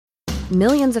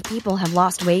Millions of people have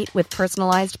lost weight with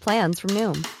personalized plans from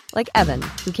Noom. Like Evan,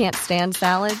 who can't stand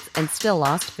salads and still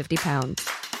lost 50 pounds.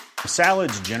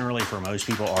 Salads generally for most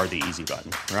people are the easy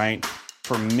button, right?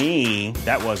 For me,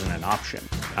 that wasn't an option.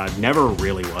 I never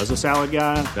really was a salad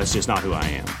guy. That's just not who I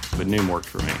am. But Noom worked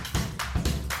for me.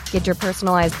 Get your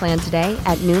personalized plan today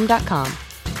at Noom.com.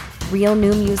 Real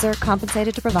Noom user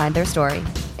compensated to provide their story.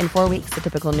 In 4 weeks, the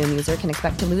typical Noom user can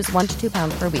expect to lose 1 to 2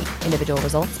 pounds per week. Individual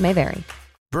results may vary.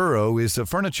 Burrow is a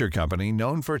furniture company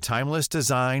known for timeless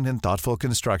design and thoughtful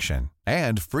construction,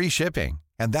 and free shipping,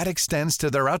 and that extends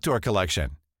to their outdoor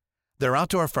collection. Their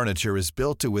outdoor furniture is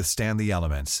built to withstand the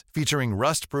elements, featuring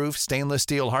rust-proof stainless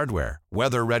steel hardware,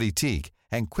 weather-ready teak,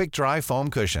 and quick-dry foam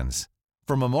cushions.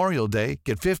 For Memorial Day,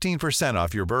 get 15%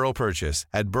 off your Burrow purchase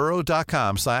at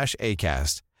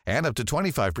burrow.com/ACAST, and up to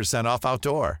 25% off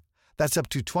outdoor. That's up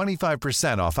to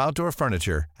 25% off outdoor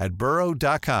furniture at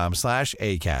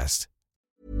burrow.com/ACAST.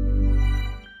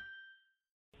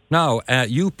 Now,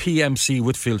 UPMC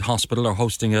Whitfield Hospital are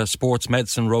hosting a sports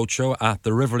medicine roadshow at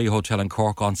the Riverlea Hotel in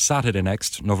Cork on Saturday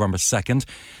next, November 2nd.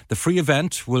 The free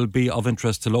event will be of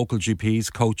interest to local GPs,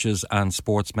 coaches and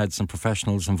sports medicine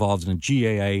professionals involved in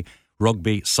GAA,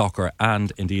 rugby, soccer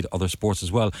and indeed other sports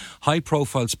as well.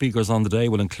 High-profile speakers on the day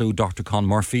will include Dr. Con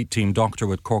Murphy, team doctor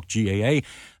with Cork GAA,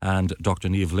 and Dr.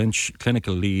 Niamh Lynch,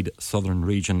 clinical lead, Southern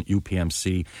Region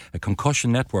UPMC, a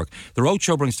concussion network. The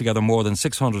roadshow brings together more than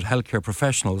 600 healthcare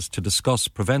professionals to discuss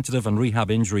preventative and rehab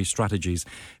injury strategies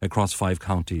across 5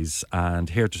 counties.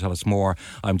 And here to tell us more,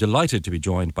 I'm delighted to be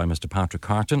joined by Mr. Patrick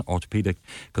Carton, orthopaedic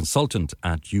consultant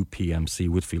at UPMC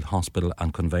Whitfield Hospital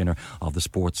and convener of the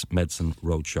Sports Medicine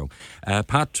Roadshow.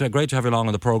 Pat, great to have you along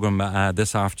on the programme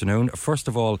this afternoon. First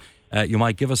of all, you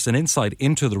might give us an insight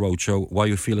into the roadshow, why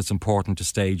you feel it's important to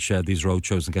stage these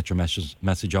roadshows and get your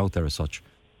message out there as such.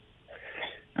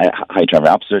 Hi, Trevor.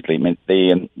 Absolutely. I mean,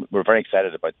 we're very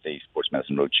excited about the Sports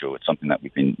Medicine Roadshow. It's something that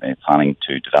we've been planning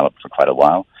to develop for quite a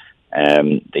while.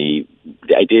 The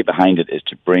idea behind it is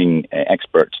to bring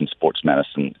experts in sports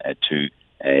medicine to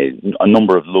a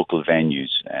number of local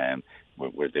venues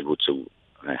where they would. So,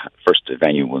 first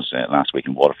venue was last week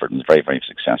in Waterford and was very, very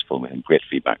successful. We had great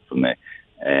feedback from the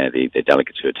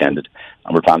delegates who attended.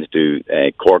 And we're planning to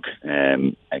do Cork,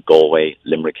 Galway,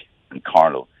 Limerick and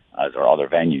Carlow as our other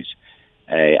venues.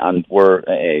 And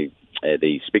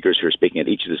the speakers who are speaking at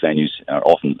each of these venues are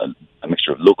often a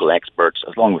mixture of local experts,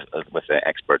 along with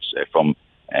experts from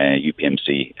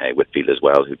UPMC Whitfield as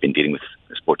well, who've been dealing with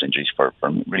sports injuries for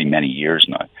really many years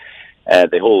now.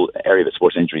 The whole area of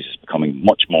sports injuries is becoming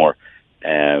much more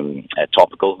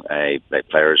topical.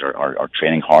 Players are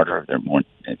training harder. They're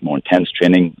more intense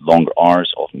training, longer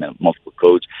hours, often multiple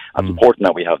codes. And it's important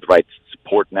that we have the right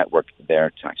support network there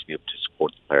to actually be able to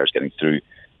support the players getting through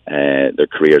their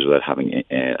careers without having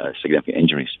significant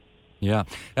injuries. Yeah.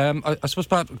 I suppose,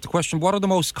 Pat, the question, what are the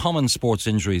most common sports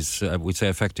injuries, we'd say,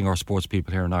 affecting our sports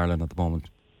people here in Ireland at the moment?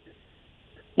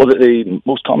 Well, the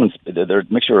most common, they're a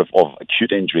mixture of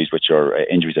acute injuries, which are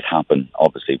injuries that happen,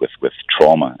 obviously, with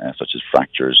trauma, such as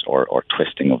fractures or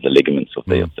twisting of the ligaments of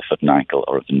the foot and ankle,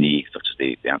 or of the knee, such as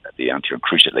the anterior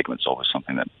cruciate ligament. It's always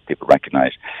something that people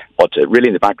recognise. But really,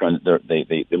 in the background,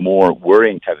 the more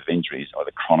worrying type of injuries are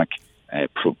the chronic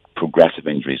progressive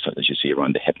injuries, such as you see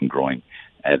around the hip and groin.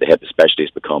 The hip especially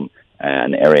has become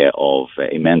an area of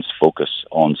immense focus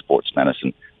on sports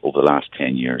medicine over the last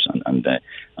 10 years, and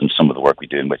some of the work we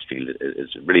do in Whitfield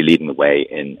is really leading the way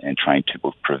in trying to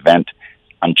both prevent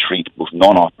and treat, both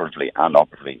non-operatively and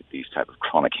operatively, these type of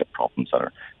chronic hip problems that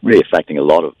are really affecting a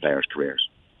lot of players' careers.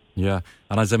 Yeah,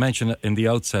 and as I mentioned in the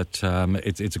outset,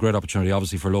 it's a great opportunity,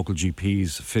 obviously, for local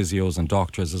GPs, physios and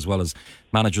doctors, as well as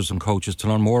managers and coaches, to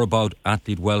learn more about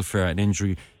athlete welfare and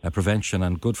injury prevention,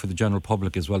 and good for the general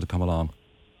public as well to come along.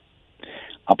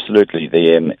 Absolutely.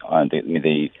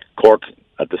 The Cork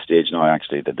at this stage now,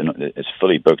 actually, it's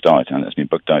fully booked out, and it's been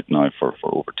booked out now for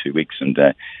over 2 weeks. And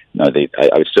now I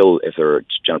would still, if there are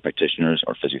general practitioners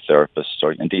or physiotherapists,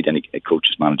 or indeed any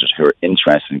coaches, managers who are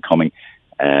interested in coming,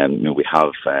 we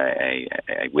have a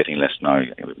waiting list now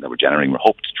that we're generating. We're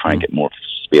hoping to try and get more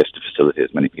space to facilitate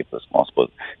as many people as possible,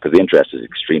 because the interest is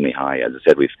extremely high. As I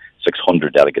said, we've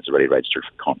 600 delegates already registered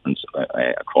for the conference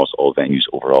across all venues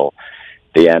overall.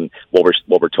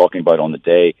 What we're talking about on the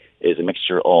day is a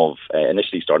mixture of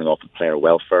initially starting off with player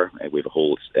welfare. We have a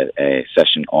whole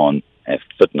session on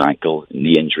foot and ankle,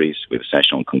 knee injuries. We have a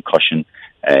session on concussion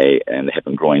and the hip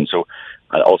and groin. So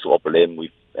also upper limb,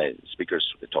 we've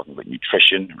speakers talking about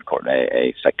nutrition,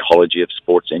 a psychology of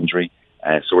sports injury.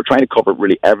 So we're trying to cover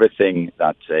really everything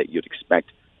that you'd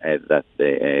expect that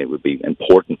would be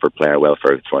important for player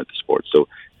welfare throughout the sport. So,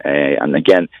 and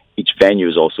again, each venue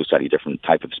is also slightly different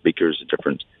type of speakers,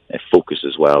 different focus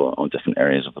as well on different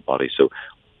areas of the body. So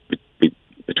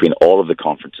between all of the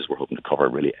conferences, we're hoping to cover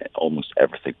really almost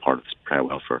everything part of this prayer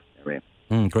welfare area.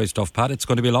 Great stuff, Pat. It's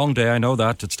going to be a long day, I know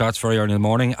that. It starts very early in the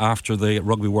morning after the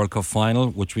Rugby World Cup final,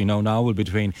 which we know now will be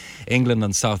between England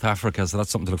and South Africa, so that's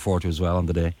something to look forward to as well on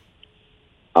the day.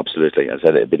 Absolutely. As I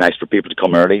said, it'd be nice for people to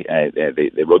come early.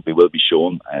 The rugby will be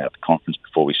shown at the conference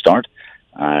before we start,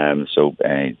 so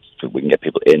we can get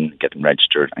people in, get them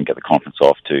registered, and get the conference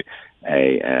off to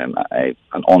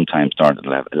an on-time start at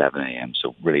 11 a.m.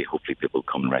 So really, hopefully people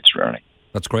come and register early.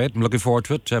 That's great. I'm looking forward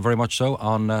to it, very much so,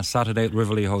 on Saturday at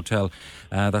Rivoli Hotel.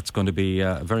 That's going to be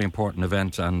a very important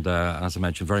event, and as I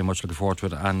mentioned, very much looking forward to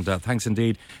it. And thanks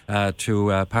indeed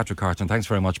to Patrick Carton. Thanks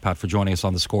very much, Pat, for joining us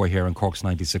on The Score here on Cork's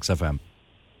 96 FM.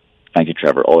 Thank you,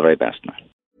 Trevor. All the very best, man.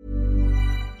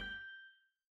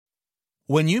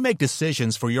 When you make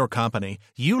decisions for your company,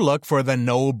 you look for the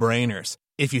no-brainers.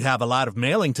 If you have a lot of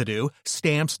mailing to do,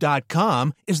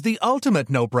 Stamps.com is the ultimate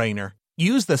no-brainer.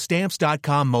 Use the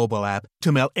Stamps.com mobile app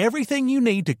to mail everything you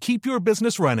need to keep your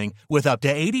business running with up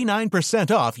to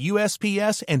 89% off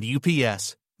USPS and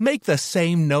UPS. Make the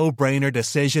same no-brainer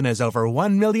decision as over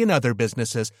 1 million other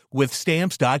businesses with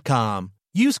Stamps.com.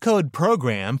 Use code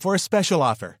PROGRAM for a special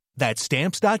offer. That's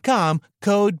Stamps.com,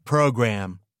 code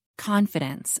PROGRAM.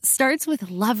 Confidence starts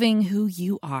with loving who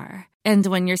you are. And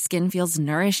when your skin feels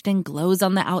nourished and glows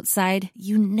on the outside,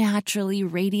 you naturally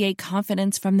radiate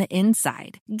confidence from the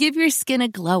inside. Give your skin a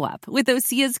glow up with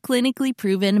Osea's clinically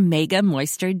proven Mega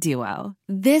Moisture Duo.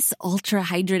 This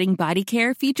ultra-hydrating body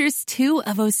care features 2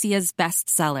 of Osea's best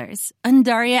sellers,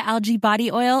 Undaria Algae Body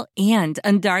Oil and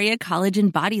Undaria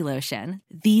Collagen Body Lotion.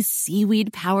 These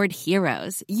seaweed-powered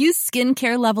heroes use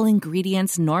skincare-level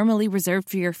ingredients normally reserved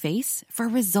for your face for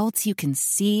results you can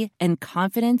see and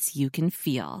confidence you can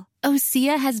feel.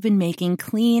 Osea has been making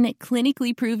clean,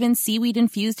 clinically proven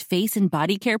seaweed-infused face and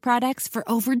body care products for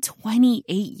over 28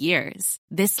 years.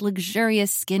 This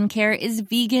luxurious skincare is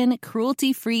vegan,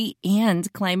 cruelty-free,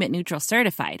 and climate-neutral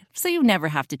certified, so you never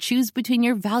have to choose between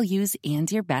your values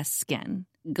and your best skin.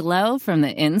 Glow from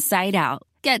the inside out.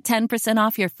 Get 10%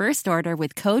 off your first order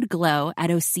with code GLOW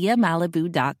at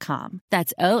OseaMalibu.com.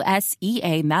 That's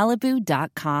OSEA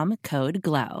Malibu.com, code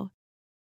GLOW.